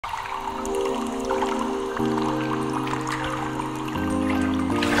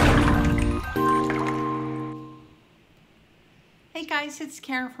Hey guys, it's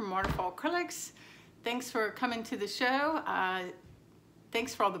Karen from Waterfall Acrylics. Thanks for coming to the show.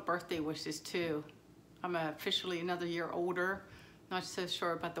 Thanks for all the birthday wishes too. I'm officially another year older. Not so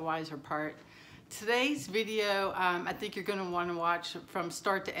sure about the wiser part. Today's video, I think you're going to want to watch from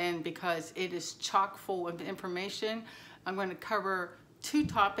start to end because it is chock full of information. I'm going to cover two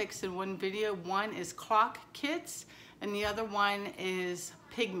topics in one video. One is clock kits and the other one is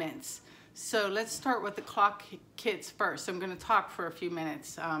pigments. So let's start with the clock kits first. I'm going to talk for a few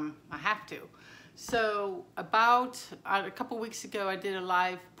minutes. I have to. So about a couple weeks ago, I did a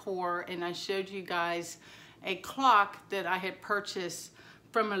live pour and I showed you guys a clock that I had purchased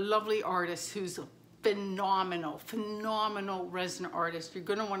from a lovely artist who's a phenomenal resin artist. You're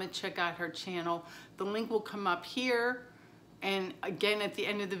going to want to check out her channel. The link will come up here and again at the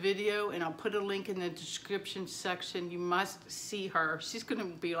end of the video, and I'll put a link in the description section. You must see her. She's going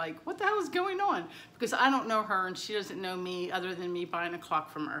to be like, what the hell is going on? Because I don't know her and she doesn't know me other than me buying a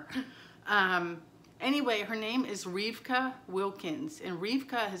clock from her. Anyway, her name is Rivka Wilkins, and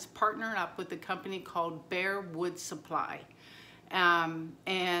Rivka has partnered up with a company called Bear Wood Supply.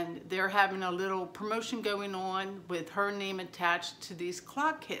 And they're having a little promotion going on with her name attached to these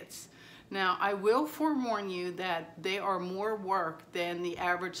clock kits. Now, I will forewarn you that they are more work than the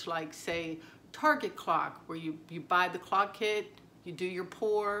average, like, say, Target clock, where you buy the clock kit, you do your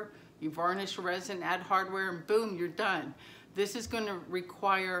pour, you varnish resin, add hardware, and boom, you're done. This is going to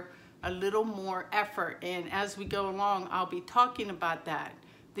require a little more effort, and as we go along, I'll be talking about that.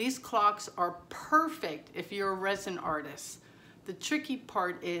 These clocks are perfect if you're a resin artist. The tricky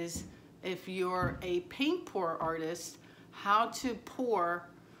part is if you're a paint pour artist, how to pour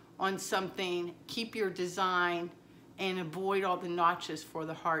on something, keep your design, and avoid all the notches for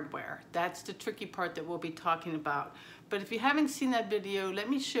the hardware. That's the tricky part that we'll be talking about. But if you haven't seen that video, let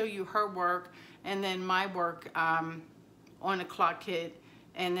me show you her work and then my work on a clock kit,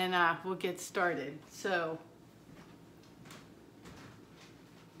 and then we'll get started. So,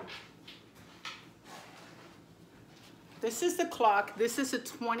 this is the clock. This is a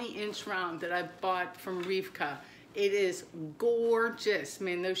 20-inch round that I bought from Rivka. It is gorgeous.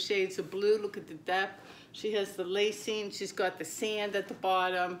 Man, those shades of blue, look at the depth. She has the lacing. She's got the sand at the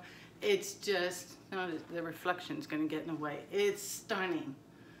bottom. It's just, no, the reflection's gonna get in the way. It's stunning.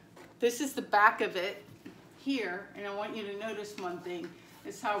 This is the back of it here, and I want you to notice one thing.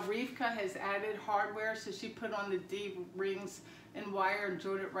 It's how Rivka has added hardware. So she put on the D-rings and wire and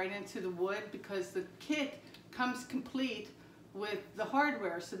drilled it right into the wood because the kit comes complete with the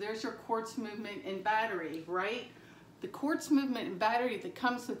hardware. So there's your quartz movement and battery, right? The quartz movement and battery that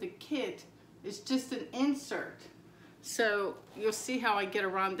comes with the kit is just an insert. So you'll see how I get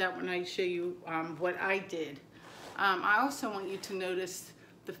around that when I show you what I did. I also want you to notice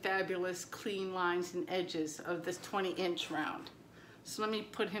the fabulous clean lines and edges of this 20-inch round. So let me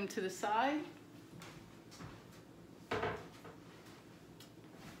put him to the side.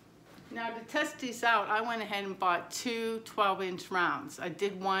 Now to test these out, I went ahead and bought two 12-inch rounds. I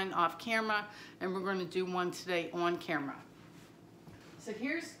did one off camera, and we're going to do one today on camera. So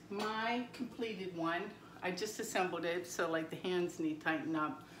here's my completed one. I just assembled it, so like the hands need tighten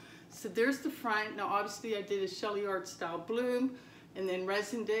up. So there's the front. Now obviously I did a Shelly Art style bloom and then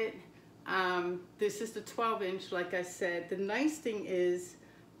resined it. This is the 12-inch, like I said. The nice thing is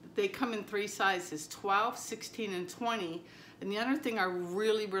they come in three sizes, 12, 16, and 20. And the other thing I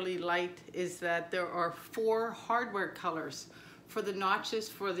really liked is that there are 4 hardware colors for the notches,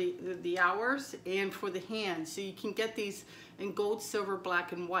 for the hours, and for the hands. So you can get these in gold, silver,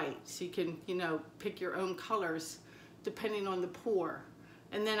 black, and white. So you can, you know, pick your own colors depending on the pour.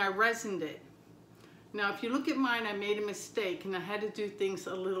 And then I resined it. Now, if you look at mine, I made a mistake, and I had to do things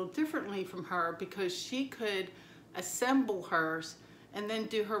a little differently from her because she could assemble hers and then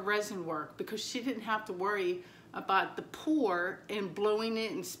do her resin work because she didn't have to worry about the pour and blowing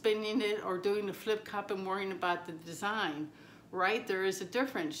it and spinning it or doing the flip cup and worrying about the design, right? There is a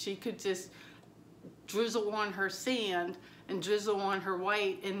difference. She could just drizzle on her sand and drizzle on her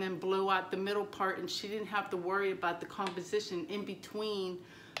white and then blow out the middle part, and she didn't have to worry about the composition in between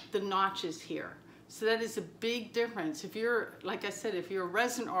the notches here. So that is a big difference. If you're, like I said, if you're a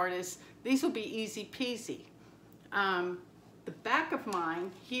resin artist, these will be easy peasy. The back of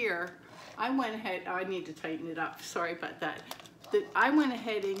mine here, I went ahead, I need to tighten it up, sorry about that. I went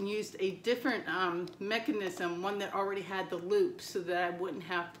ahead and used a different mechanism, one that already had the loop so that I wouldn't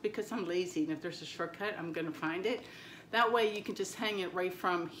have to, because I'm lazy and if there's a shortcut, I'm gonna find it. That way you can just hang it right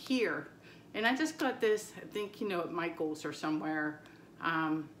from here. And I just got this, I think, you know, at Michael's or somewhere.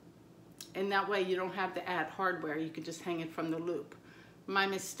 And that way you don't have to add hardware, you can just hang it from the loop. My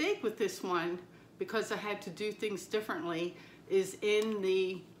mistake with this one, because I had to do things differently, is in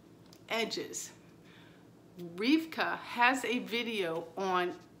the edges. Rivka has a video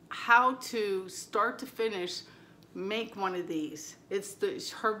on how to start to finish make one of these.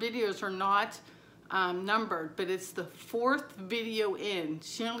 Her videos are not numbered, but it's the 4th video in.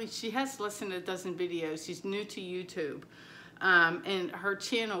 She has less than a dozen videos. She's new to YouTube. And her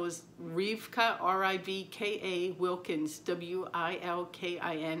channel is Rivka, R-I-V-K-A, Wilkins, W-I-L-K-I-N-S.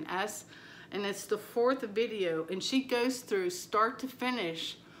 And it's the 4th video. And she goes through start to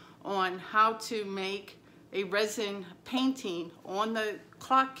finish on how to make a resin painting on the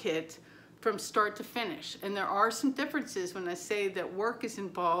clock kit from start to finish. And there are some differences when I say that work is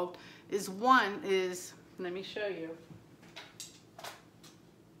involved. One is, let me show you.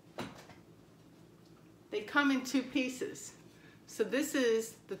 They come in 2 pieces. So this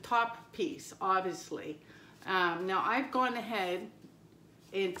is the top piece, obviously. Now I've gone ahead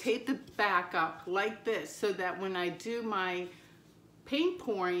and taped the back up like this so that when I do my paint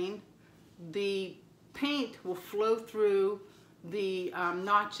pouring, the paint will flow through the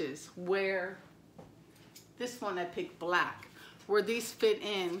notches, where this one I picked black, where these fit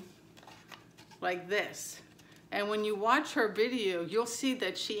in like this. And when you watch her video, you'll see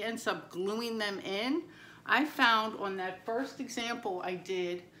that she ends up gluing them in. I found on that first example I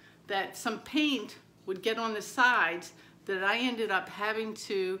did that some paint would get on the sides that I ended up having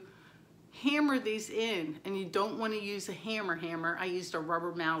to hammer these in, and you don't want to use a hammer. I used a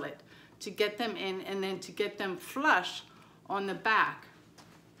rubber mallet to get them in and then to get them flush on the back.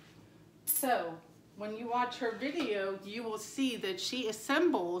 So when you watch her video, you will see that she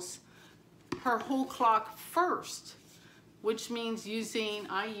assembles her whole clock first, which means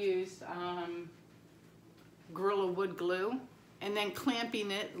I used Gorilla Wood glue, and then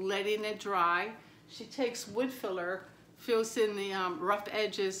clamping it, letting it dry. She takes wood filler, fills in the rough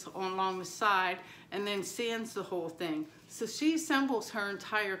edges along the side, and then sands the whole thing. So she assembles her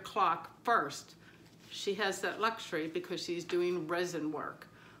entire clock first. She has that luxury because she's doing resin work.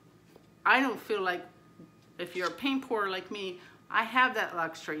 I don't feel like, if you're a paint pourer like me, I have that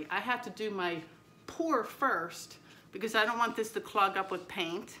luxury. I have to do my pour first because I don't want this to clog up with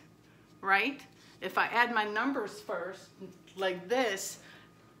paint, right? If I add my numbers first, like this,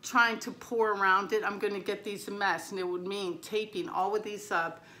 trying to pour around it, I'm gonna get these a mess, and it would mean taping all of these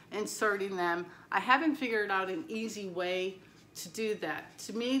up, inserting them. I haven't figured out an easy way to do that.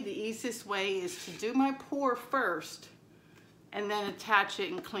 To me, the easiest way is to do my pour first, and then attach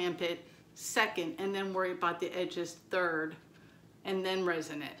it and clamp it second, and then worry about the edges third, and then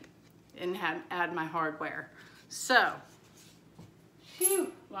resin it, and add my hardware. So,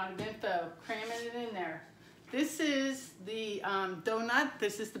 phew, a lot of info, cramming it in there. This is the donut,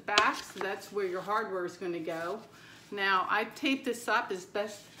 this is the back, so that's where your hardware is going to go. Now, I've taped this up as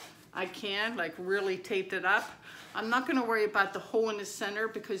best I can, like really taped it up. I'm not going to worry about the hole in the center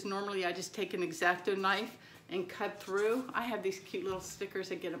because normally I just take an X-Acto knife and cut through. I have these cute little stickers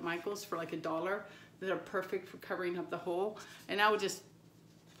I get at Michael's for like $1 that are perfect for covering up the hole, and I would just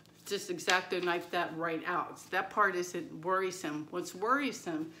X-Acto knife that right out. So that part isn't worrisome. What's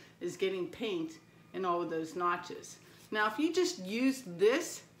worrisome is getting paint in all of those notches. Now, if you just used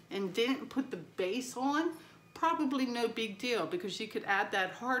this and didn't put the base on, probably no big deal because you could add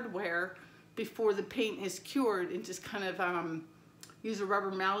that hardware before the paint is cured and just kind of use a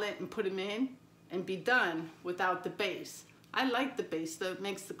rubber mallet and put them in and be done without the base. I like the base though, it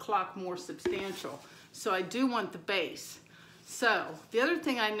makes the clock more substantial. So I do want the base. So the other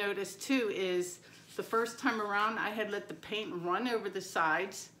thing I noticed too is the first time around I had let the paint run over the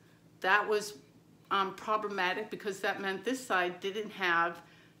sides. That was problematic because that meant this side didn't have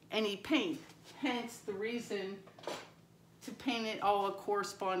any paint. Hence the reason to paint it all a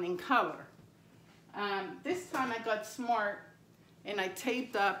corresponding color. This time I got smart and I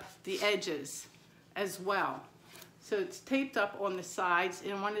taped up the edges as well. So it's taped up on the sides,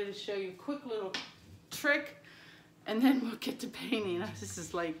 and I wanted to show you a quick little trick and then we'll get to painting. This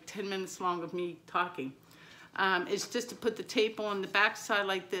is like 10 minutes long of me talking. It's just to put the tape on the back side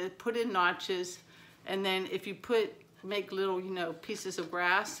like this, put in notches, and then if you make little, pieces of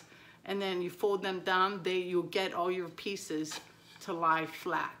grass, and then you fold them down, you'll get all your pieces to lie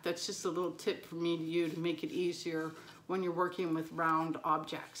flat. That's just a little tip from me to you to make it easier when you're working with round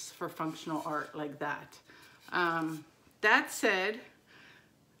objects for functional art like that. That said,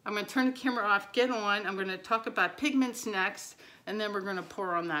 I'm going to turn the camera off, get on. I'm going to talk about pigments next, and then we're going to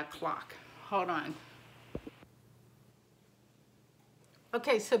pour on that clock. Hold on.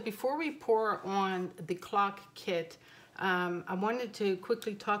 Okay, so before we pour on the clock kit, I wanted to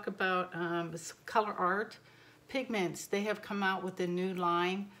quickly talk about ColourArte Pigments. They have come out with a new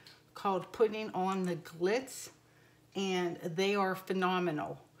line called Putting on the Glitz. and they are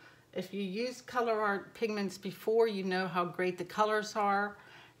phenomenal. If you use ColourArte pigments before, you know how great the colors are.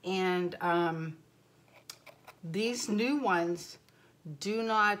 And these new ones do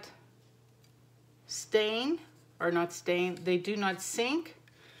not stain, or not stain, they do not sink.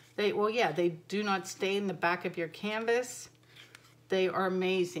 They do not stain the back of your canvas. They are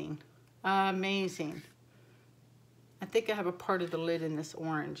amazing, amazing. I think I have a part of the lid in this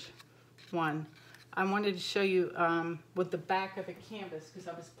orange one. I wanted to show you with the back of a canvas because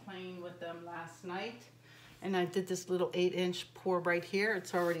I was playing with them last night. And I did this little 8-inch pour right here.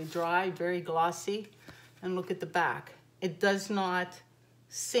 It's already dry, very glossy. And look at the back. It does not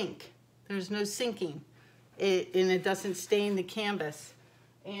sink. There's no sinking. And it doesn't stain the canvas.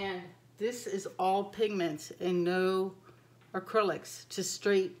 And this is all pigments and no acrylics, just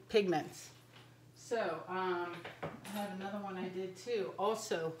straight pigments. So I have another one I did too.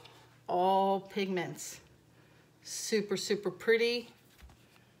 Also, all pigments. Super, super pretty.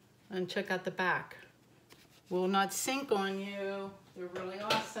 And check out the back. Will not sink on you. They're really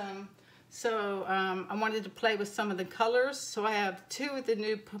awesome. So I wanted to play with some of the colors. So I have two of the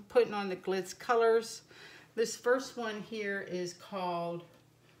new Putting on the Glitz colors. This first one here is called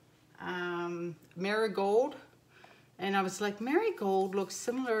Marigold. And I was like, Marigold looks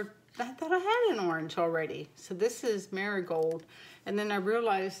similar. I thought I had an orange already. So this is Marigold. And then I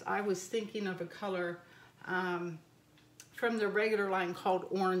realized I was thinking of a color from the regular line called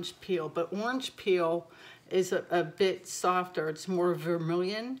Orange Peel. But Orange Peel is a bit softer. It's more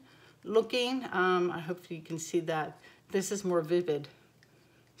vermilion looking. I hope you can see that. This is more vivid.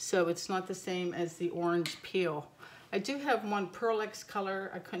 So it's not the same as the Orange Peel. I do have one Pearl X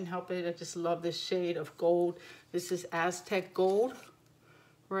color. I couldn't help it. I just love this shade of gold. This is Aztec Gold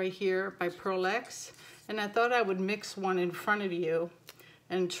right here by Pearl X. And I thought I would mix one in front of you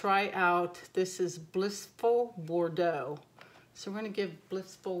and try out, this is Blissful Bordeaux. So we're gonna give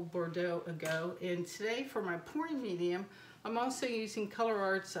Blissful Bordeaux a go. And today for my pouring medium, I'm also using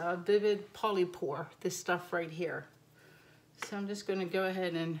ColourArte's Vivid Polypour, this stuff right here. So I'm just gonna go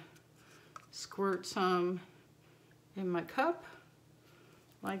ahead and squirt some in my cup,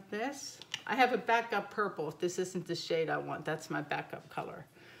 like this. I have a backup purple. If this isn't the shade I want, that's my backup color.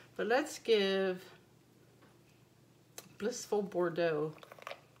 But let's give Blissful Bordeaux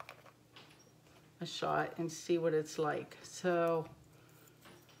a shot and see what it's like. So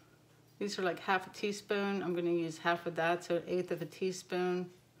these are like half a teaspoon. I'm gonna use half of that, so 1/8 of a teaspoon.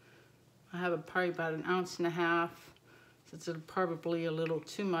 I have probably about 1.5 ounces. So it's probably a little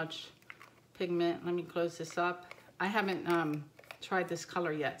too much pigment. Let me close this up. I haven't tried this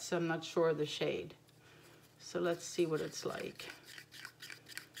color yet, so I'm not sure of the shade. So let's see what it's like.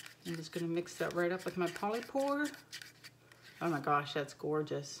 I'm just gonna mix that right up with my Polypour. Oh my gosh, that's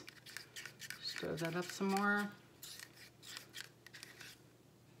gorgeous. Stir that up some more.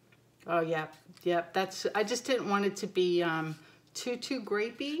 Oh yeah, that's, I just didn't want it to be too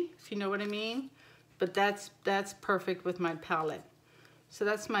grapey, if you know what I mean. But that's perfect with my palette. So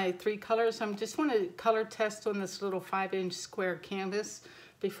that's my 3 colors. I just want to color test on this little 5-inch square canvas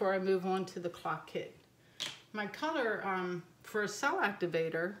before I move on to the clock kit. My color for a cell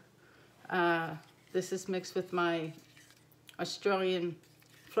activator, this is mixed with my Australian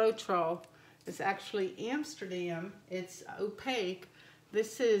Floetrol. It's actually Amsterdam. It's opaque.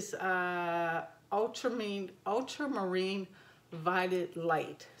 This is ultramarine violet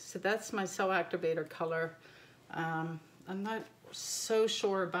light. So that's my cell activator color. I'm not so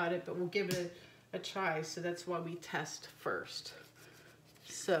sure about it, but we'll give it a try. So that's why we test first.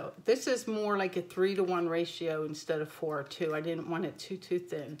 So this is more like a 3-to-1 ratio instead of 4-to-2. I didn't want it too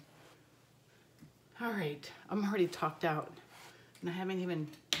thin. All right, I'm already talked out and I haven't even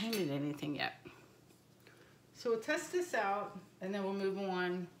painted anything yet. So we'll test this out and then we'll move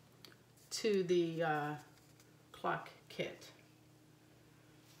on to the clock kit.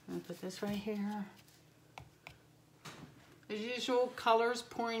 I'm gonna put this right here. As usual, colors,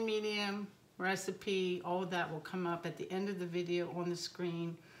 pouring medium, recipe, all of that will come up at the end of the video on the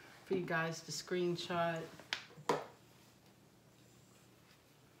screen for you guys to screenshot.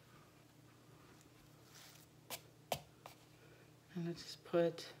 And I just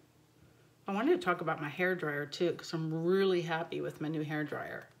put, I wanted to talk about my hairdryer too, because I'm really happy with my new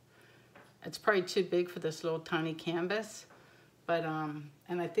hairdryer. It's probably too big for this little tiny canvas, but,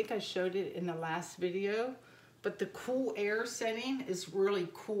 and I think I showed it in the last video, but the cool air setting is really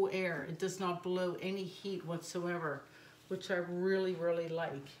cool air. It does not blow any heat whatsoever, which I really, really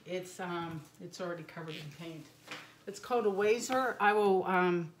like. It's already covered in paint. It's called a Wazer. I will,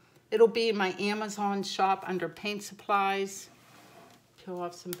 it'll be in my Amazon shop under paint supplies. Peel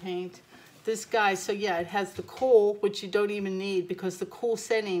off some paint. this guy, so yeah, it has the cool, which you don't even need because the cool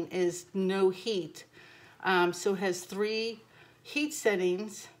setting is no heat. So it has 3 heat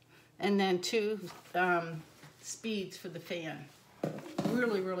settings and then 2 speeds for the fan.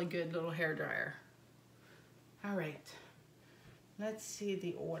 Really, really good little hair dryer. All right, let's see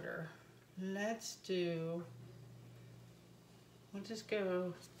the order. Let's do, we'll just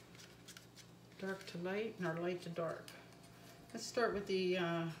go dark to light or light to dark. Let's start with the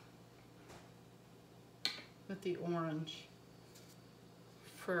orange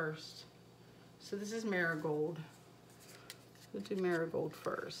first. So this is marigold. We'll do marigold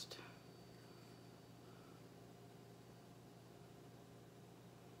first.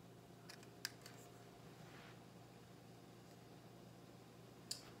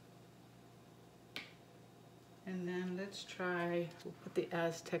 And then let's try, we'll put the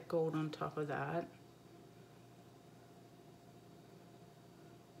Aztec gold on top of that.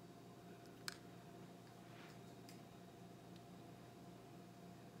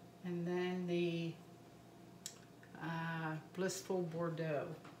 And then the Blissful Bordeaux.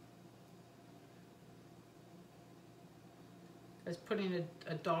 I was putting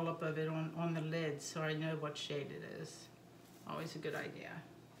a dollop of it on the lid so I know what shade it is. Always a good idea.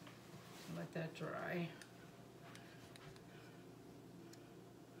 Let that dry.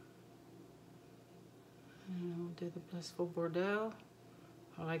 And we'll do the Blissful Bordeaux.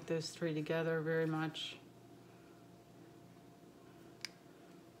 I like those 3 together very much.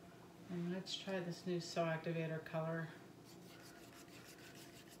 And let's try this new Sew Activator color.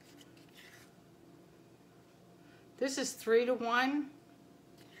 This is 3 to 1.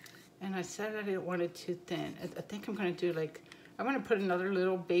 And I said I didn't want it too thin. I think I'm gonna do like, I wanna put another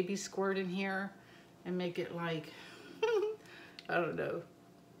little baby squirt in here and make it like, I don't know,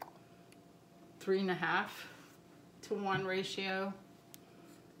 3.5 to 1 ratio.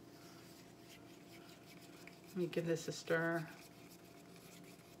 Let me give this a stir.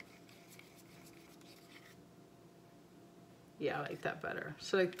 Yeah, I like that better.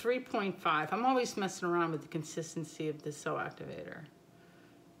 So like 3.5. I'm always messing around with the consistency of the Sew Activator.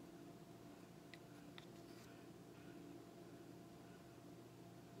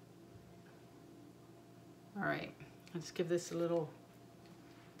 All right, let's give this a little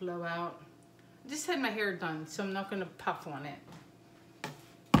blowout. I just had my hair done, so I'm not gonna puff on it.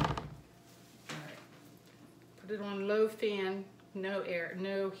 All right. Put it on low fan, no air,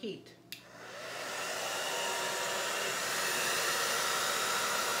 no heat.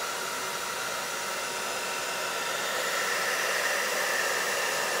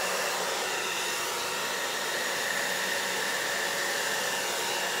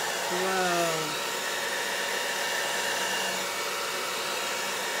 Whoa.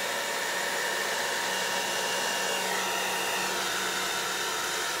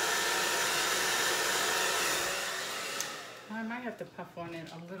 I might have to puff on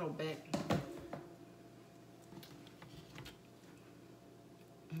it a little bit.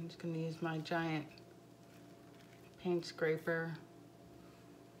 I'm just going to use my giant paint scraper.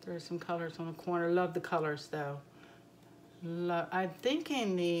 There's some colors on the corner. Love the colors though. I'm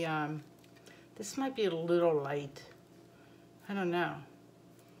thinking the this might be a little light. I don't know.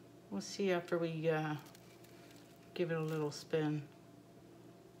 We'll see after we give it a little spin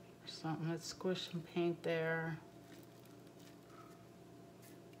or something. Let's squish some paint there.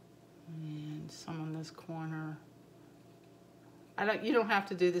 And some on this corner. You don't have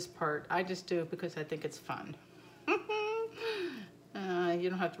to do this part. I just do it because I think it's fun. You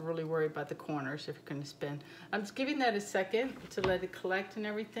don't have to really worry about the corners if you're going to spin. I'm just giving that a second to let it collect and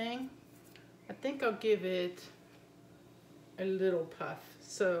everything. I think I'll give it a little puff.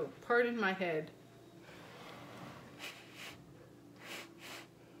 So pardon my head.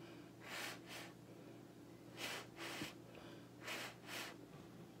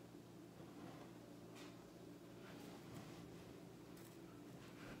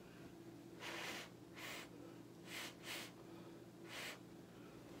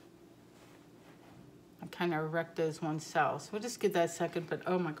 Kind of wreck those oneself. So we'll just give that a second, but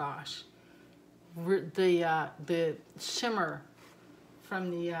oh my gosh. The shimmer from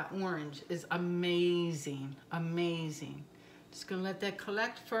the orange is amazing, amazing. Just gonna let that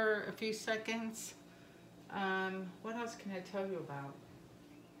collect for a few seconds. What else can I tell you about?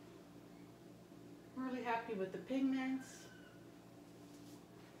 I'm really happy with the pigments,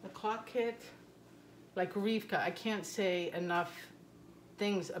 the clock kit. Like Rivka, I can't say enough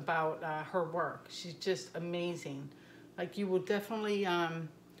things about her work. She's just amazing. Like, you will definitely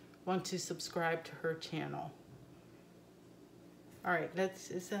want to subscribe to her channel. All right,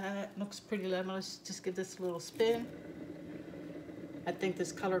 looks pretty level. Let's just give this a little spin. I think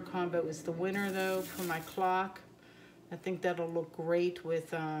this color combo is the winner though for my clock. I think that'll look great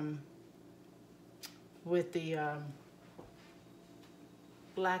with the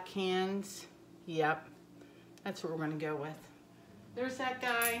black hands. Yep, that's what we're gonna go with. There's that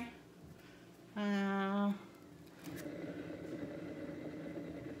guy. I'm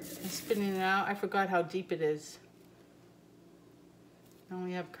spinning it out. I forgot how deep it is. I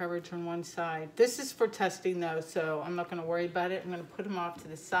only have coverage on one side. This is for testing though, so I'm not gonna worry about it. I'm gonna put them off to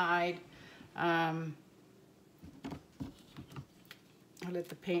the side. I'll let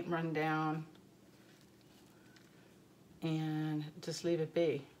the paint run down and just leave it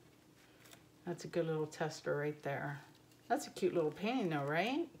be. That's a good little tester right there. That's a cute little painting though,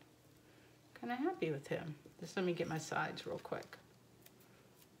 right? Kind of happy with him. Just let me get my sides real quick.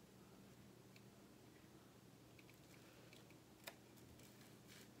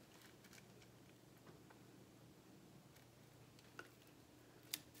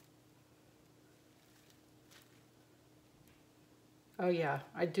 Oh yeah,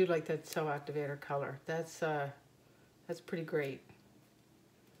 I do like that Cell Activator color. That's pretty great.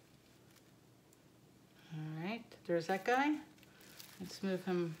 All right, there's that guy. Let's move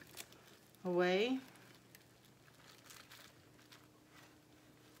him away.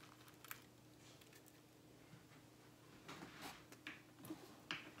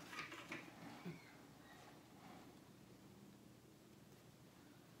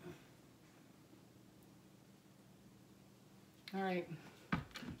 All right,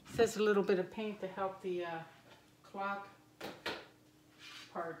 says a little bit of paint to help the clock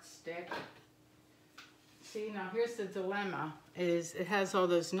part stick. See, now here's the dilemma, is it has all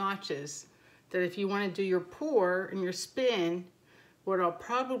those notches that if you want to do your pour and your spin, what I'll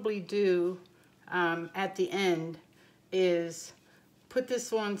probably do at the end is put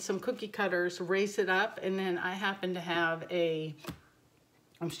this on some cookie cutters, raise it up, and then I happen to have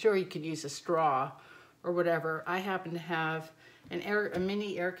I'm sure you could use a straw or whatever. I happen to have a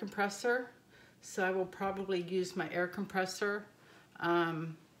mini air compressor, so I will probably use my air compressor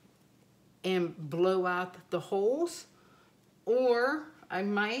and blow out the holes, or I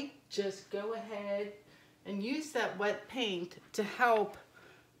might just go ahead and use that wet paint to help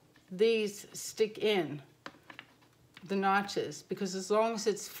these stick in the notches, because as long as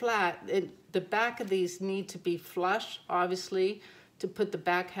it's flat, the back of these need to be flush, obviously, to put the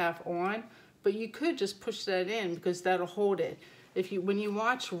back half on, but you could just push that in because that'll hold it. When you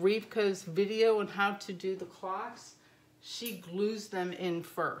watch Rivka's video on how to do the clocks, she glues them in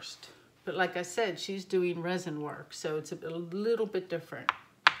first. But like I said, she's doing resin work, so it's a little bit different.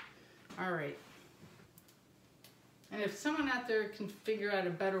 All right. And if someone out there can figure out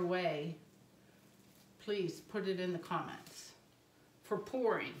a better way, please put it in the comments. For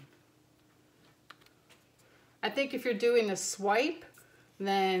pouring, I think if you're doing a swipe,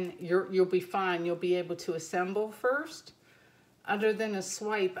 then you'll be fine. You'll be able to assemble first. Other than a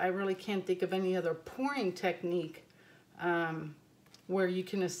swipe, I really can't think of any other pouring technique where you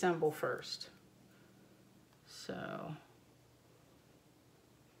can assemble first. So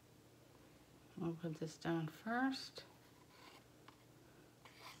I'll put this down first.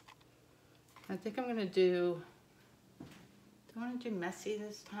 I think I'm gonna do I want to do messy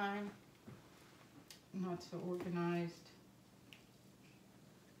this time, not so organized.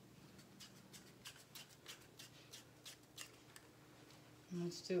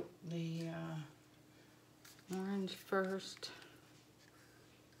 Let's do the orange first.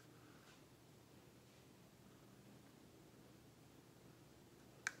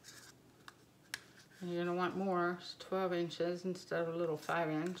 And you're going to want more, it's 12 inches instead of a little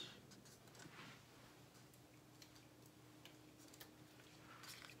 5-inch.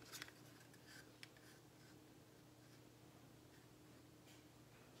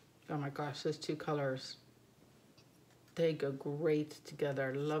 Oh my gosh, those two colors, they go great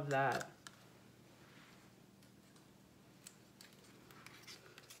together. Love that.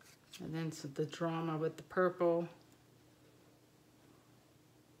 And then the drama with the purple.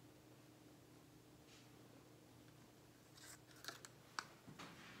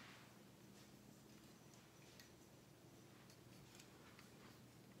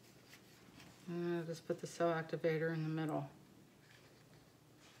 And I'll just put the Cell Activator in the middle.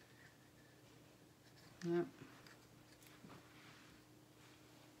 Yep.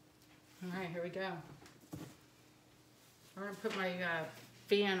 All right, here we go. I'm gonna put my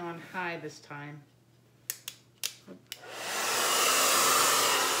fan on high this time.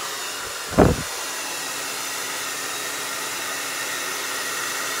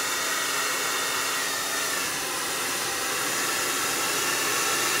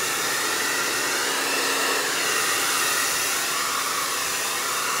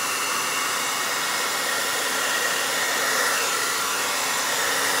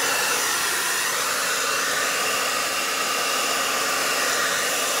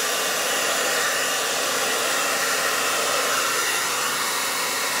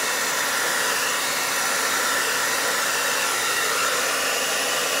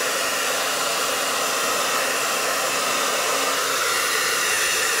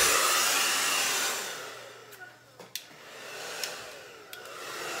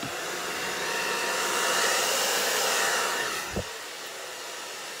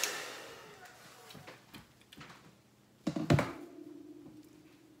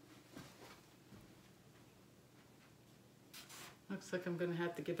 Looks like I'm gonna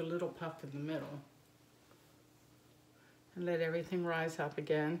have to give a little puff in the middle and let everything rise up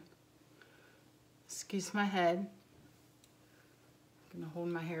again. Excuse my head. I'm gonna hold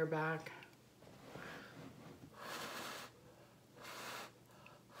my hair back.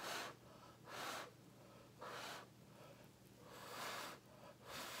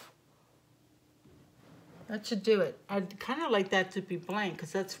 That should do it. I'd kind of like that to be blank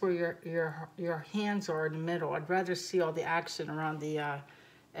because that's where your hands are in the middle. I'd rather see all the action around the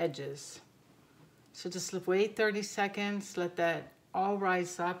edges. So just wait 30 seconds, let that all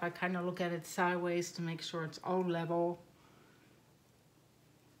rise up. I kind of look at it sideways to make sure it's all level.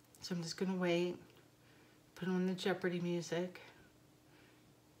 So I'm just gonna wait, put on the Jeopardy music.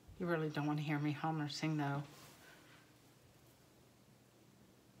 You really don't want to hear me hum or sing though.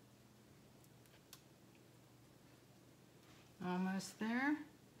 Almost there.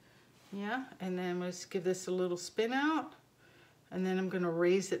 Yeah, and then let's give this a little spin out. And then I'm going to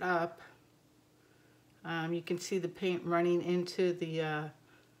raise it up. You can see the paint running into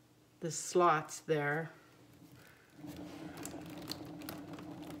the slots there.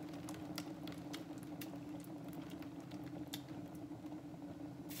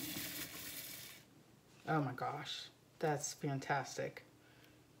 Oh my gosh, that's fantastic.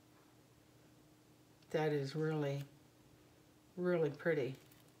 That is really pretty.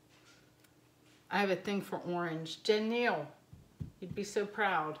 I have a thing for orange. Jen Neal, you'd be so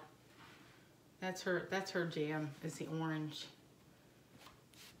proud. That's her jam, is the orange.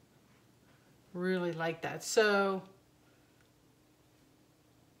 Really like that. So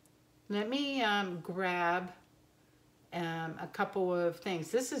let me grab a couple of things.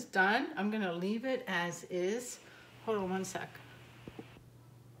 This is done. I'm gonna leave it as is. Hold on one sec.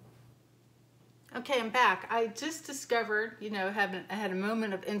 Okay, I'm back. I just discovered, you know, I had a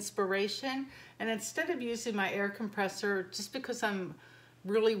moment of inspiration, and instead of using my air compressor, just because I'm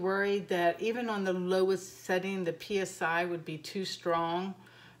really worried that even on the lowest setting, the PSI would be too strong.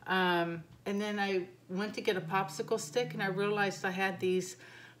 And then I went to get a popsicle stick, and I realized I had these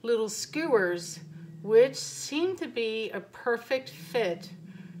little skewers, which seemed to be a perfect fit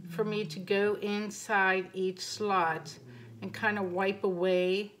for me to go inside each slot and kind of wipe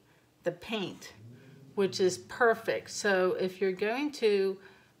away the paint, which is perfect. So if you're going to,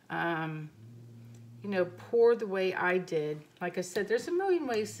 you know, pour the way I did, like I said, there's a million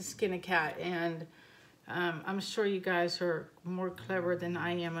ways to skin a cat, and I'm sure you guys are more clever than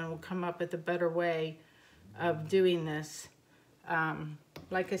I am and will come up with a better way of doing this.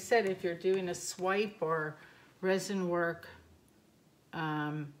 Like I said, if you're doing a swipe or resin work,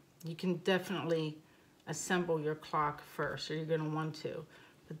 you can definitely assemble your clock first, or you're gonna want to.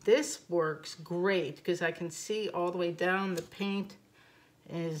 But this works great because I can see all the way down. The paint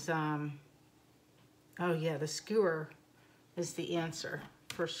is, oh yeah, the skewer is the answer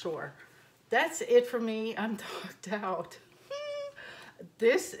for sure. That's it for me. I'm knocked out.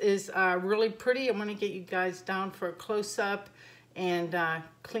 This is really pretty. I'm gonna get you guys down for a close-up and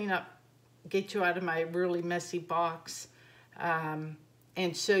clean up, get you out of my really messy box, and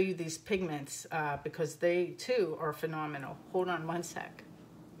show you these pigments because they too are phenomenal. Hold on one sec.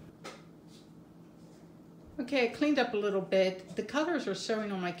 Okay, I cleaned up a little bit. The colors are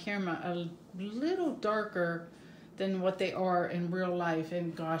showing on my camera a little darker than what they are in real life.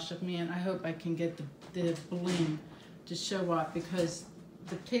 And gosh, man, I hope I can get the bling to show up because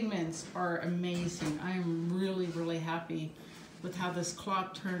the pigments are amazing. I am really, really happy with how this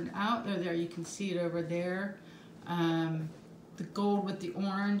clock turned out. Oh, there, you can see it over there. The gold with the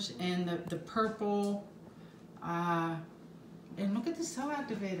orange and the purple. And look at the cell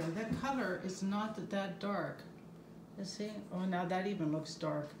activator. That color is not that dark. You see? Oh, now that even looks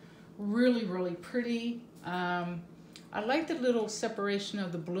dark. Really, really pretty. I like the little separation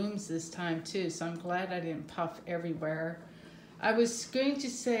of the blooms this time too, so I'm glad I didn't puff everywhere. I was going to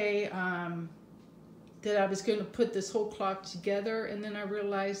say that I was going to put this whole clock together, and then I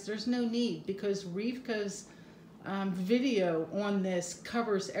realized there's no need because Rivka's video on this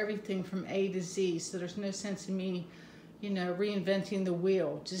covers everything from A to Z, so there's no sense in me, you know, reinventing the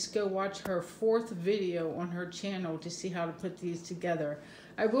wheel. Just go watch her 4th video on her channel to see how to put these together.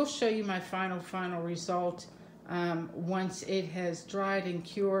 I will show you my final result once it has dried and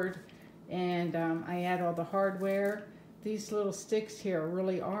cured and I add all the hardware. These little sticks here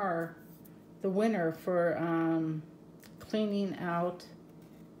really are the winner for cleaning out.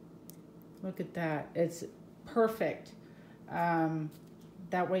 Look at that, it's perfect.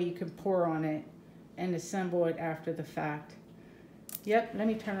 That way you can pour on it and assemble it after the fact. Yep, let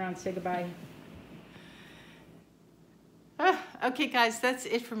me turn around and say goodbye. Okay, guys, that's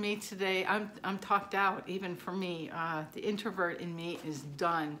it for me today. I'm talked out, even for me. The introvert in me is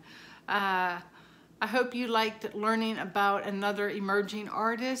done. I hope you liked learning about another emerging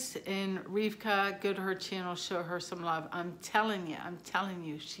artist. And Rivka, go to her channel, show her some love. I'm telling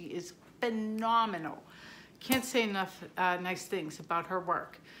you, she is phenomenal. Can't say enough nice things about her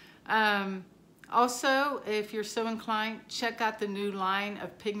work. Also, if you're so inclined, check out the new line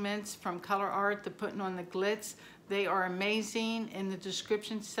of pigments from ColourArte, the Putting on the Glitz. They are amazing. In the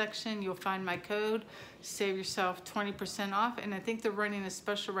description section, you'll find my code. Save yourself 20% off. And I think they're running a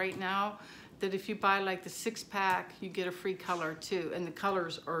special right now that if you buy like the 6-pack, you get a free color too. And the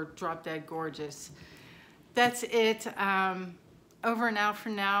colors are drop dead gorgeous. That's it. Over and out for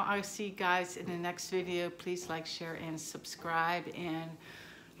now. I'll see you guys in the next video. Please like, share, and subscribe. And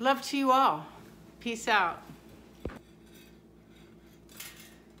love to you all. Peace out.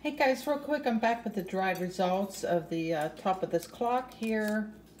 Hey guys, real quick, I'm back with the dried results of the top of this clock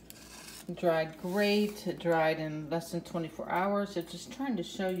here. It dried great. It dried in less than 24 hours. So just trying to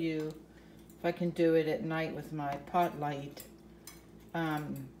show you if I can do it at night with my pot light.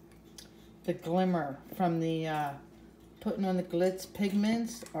 The glimmer from the Putting on the Glitz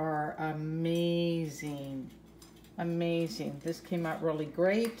pigments are amazing. Amazing. This came out really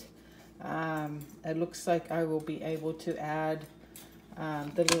great. It looks like I will be able to add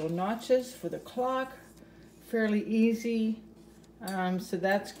the little notches for the clock. Fairly easy. So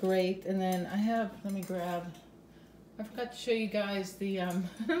that's great. And then I have, let me grab, I forgot to show you guys the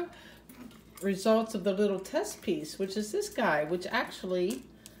results of the little test piece, which is this guy, which actually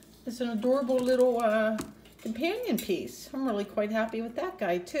is an adorable little companion piece. I'm really quite happy with that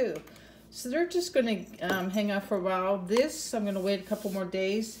guy too. So they're just going to hang out for a while. This, I'm going to wait a couple more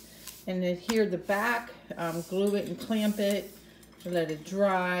days and adhere the back, glue it and clamp it, let it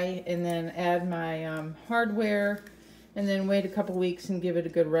dry, and then add my hardware, and then wait a couple weeks and give it a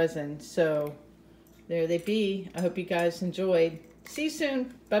good resin. So there they be. I hope you guys enjoyed. See you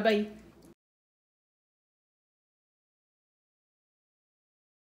soon. Bye-bye.